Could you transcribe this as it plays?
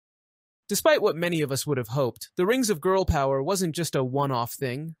Despite what many of us would have hoped, the Rings of Girl Power wasn't just a one-off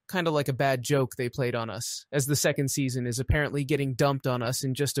thing, kinda like a bad joke they played on us, as the second season is apparently getting dumped on us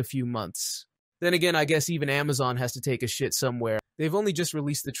in just a few months. Then again, I guess even Amazon has to take a shit somewhere. They've only just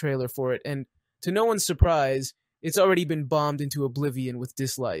released the trailer for it, and to no one's surprise, it's already been bombed into oblivion with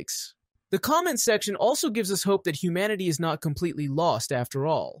dislikes. The comment section also gives us hope that humanity is not completely lost after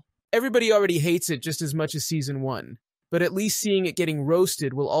all. Everybody already hates it just as much as Season 1, but at least seeing it getting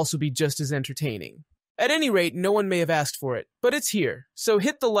roasted will also be just as entertaining. At any rate, no one may have asked for it, but it's here, so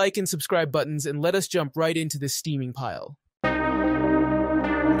hit the like and subscribe buttons and let us jump right into this steaming pile.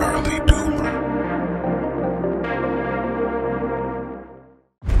 Early Doomer.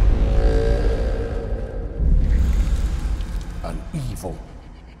 An evil,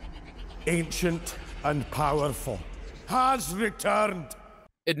 ancient and powerful, has returned.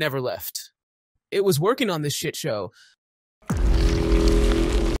 It never left. It was working on this shit show.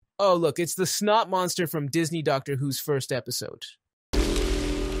 Oh look, it's the snot monster from Disney Doctor Who's first episode.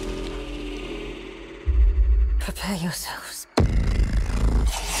 Prepare yourselves.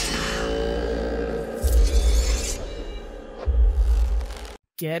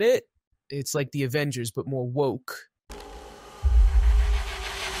 Get it? It's like the Avengers, but more woke.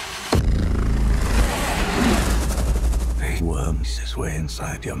 He worms his way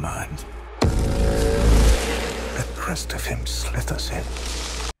inside your mind. Let the rest of him slit us in.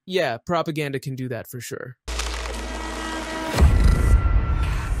 Yeah, propaganda can do that for sure.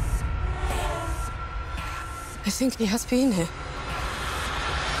 I think he has been here.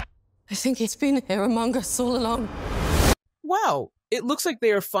 I think he's been here among us all along. Wow, it looks like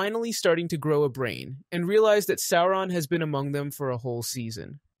they are finally starting to grow a brain and realize that Sauron has been among them for a whole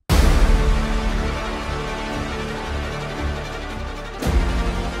season.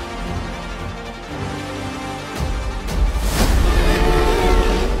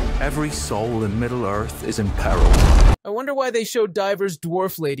 Every soul in Middle-earth is in peril. I wonder why they showed Diver's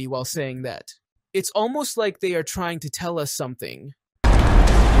dwarf lady while saying that. It's almost like they are trying to tell us something.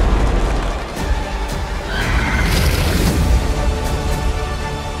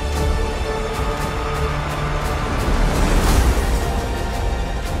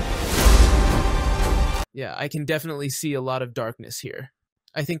 Yeah, I can definitely see a lot of darkness here.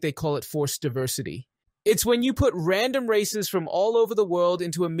 I think they call it forced diversity. It's when you put random races from all over the world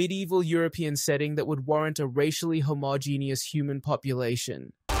into a medieval European setting that would warrant a racially homogeneous human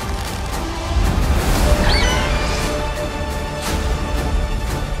population.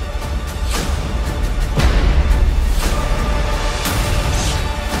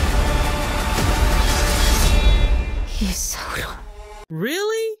 He's Sauron.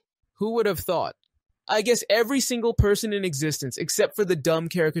 Really? Who would have thought? I guess every single person in existence, except for the dumb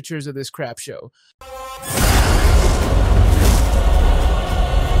caricatures of this crap show.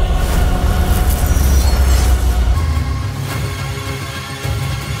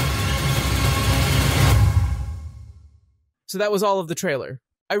 So that was all of the trailer.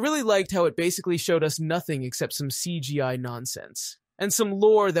 I really liked how it basically showed us nothing except some CGI nonsense. And some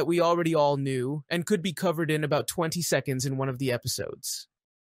lore that we already all knew, and could be covered in about 20 seconds in one of the episodes.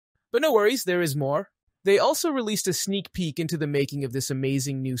 But no worries, there is more. They also released a sneak peek into the making of this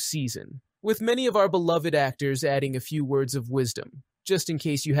amazing new season, with many of our beloved actors adding a few words of wisdom, just in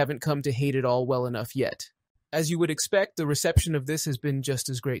case you haven't come to hate it all well enough yet. As you would expect, the reception of this has been just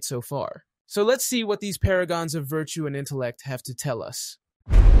as great so far. So let's see what these paragons of virtue and intellect have to tell us.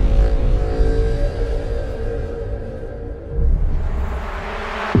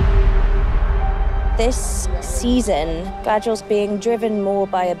 This season, Galadriel's being driven more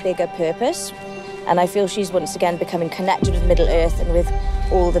by a bigger purpose, and I feel she's once again becoming connected with Middle-earth and with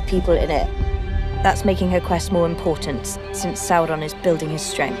all the people in it. That's making her quest more important, since Sauron is building his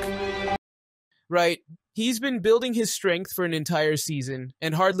strength. Right. He's been building his strength for an entire season,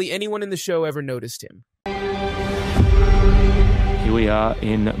 and hardly anyone in the show ever noticed him. Here we are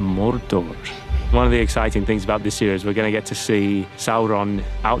in Mordor. One of the exciting things about this series, we're going to get to see Sauron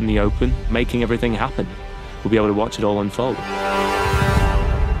out in the open, making everything happen. We'll be able to watch it all unfold.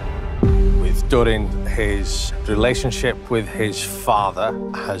 With Durin, his relationship with his father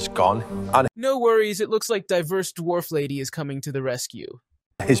has gone. And no worries, it looks like Diverse Dwarf Lady is coming to the rescue.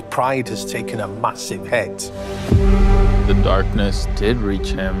 his pride has taken a massive hit. The darkness did reach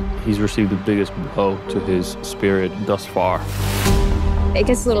him. He's received the biggest blow to his spirit thus far. It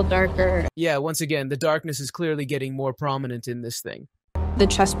gets a little darker. Yeah, once again, the darkness is clearly getting more prominent in this thing. The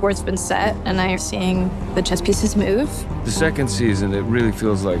chessboard's been set, and now you're seeing the chess pieces move. The second season, it really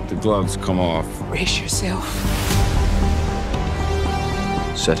feels like the gloves come off. Brace yourself.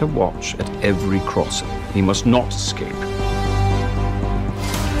 Set a watch at every crossing. He must not escape.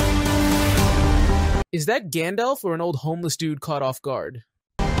 Is that Gandalf or an old homeless dude caught off guard?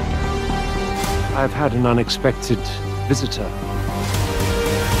 I've had an unexpected visitor.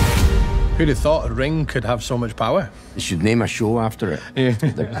 Who'd have thought a ring could have so much power? You should name a show after it. Yeah.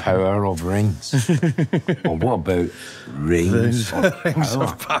 The Power of Rings. Or what about Rings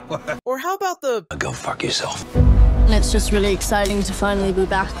of Power? Or how about the... Go fuck yourself. It's just really exciting to finally be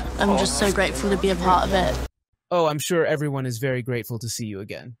back. I'm just so grateful to be a part of it. Oh, I'm sure everyone is very grateful to see you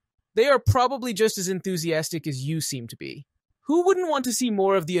again. They are probably just as enthusiastic as you seem to be. Who wouldn't want to see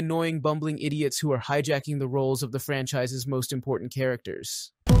more of the annoying, bumbling idiots who are hijacking the roles of the franchise's most important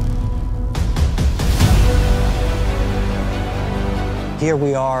characters? Here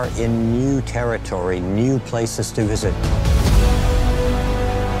we are in new territory, new places to visit.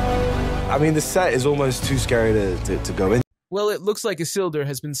 I mean, the set is almost too scary to go in. Well, it looks like Isildur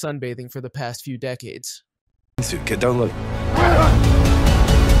has been sunbathing for the past few decades. Don't look.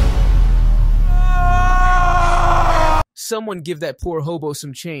 Someone give that poor hobo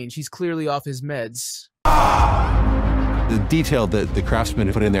some change. He's clearly off his meds. The detail that the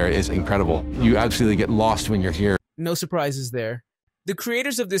craftsmen put in there is incredible. You absolutely get lost when you're here. No surprises there. The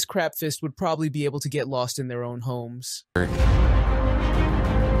creators of this crap fist would probably be able to get lost in their own homes.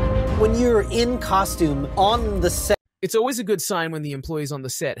 When you're in costume on the set, it's always a good sign when the employees on the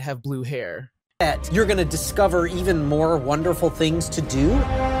set have blue hair. You're going to discover even more wonderful things to do.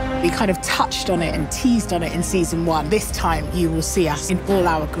 We kind of touched on it and teased on it in season 1. This time you will see us in all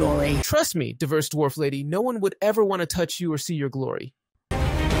our glory. Trust me, diverse dwarf lady, no one would ever want to touch you or see your glory.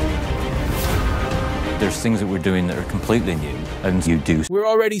 There's things that we're doing that are completely new, and you do. We're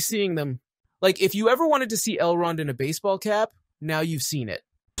already seeing them. Like, if you ever wanted to see Elrond in a baseball cap, now you've seen it.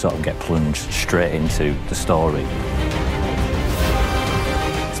 Sort of get plunged straight into the story.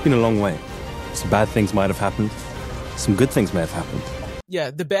 It's been a long way. Some bad things might have happened. Some good things may have happened.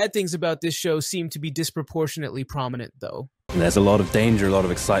 Yeah, the bad things about this show seem to be disproportionately prominent, though. And there's a lot of danger, a lot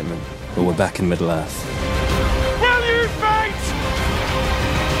of excitement, but we're back in Middle-earth. Will you fight?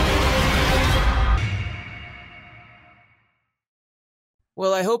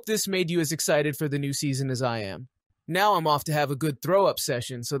 Well, I hope this made you as excited for the new season as I am. Now I'm off to have a good throw-up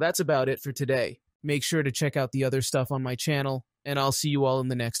session, so that's about it for today. Make sure to check out the other stuff on my channel, and I'll see you all in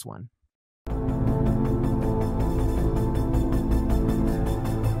the next one.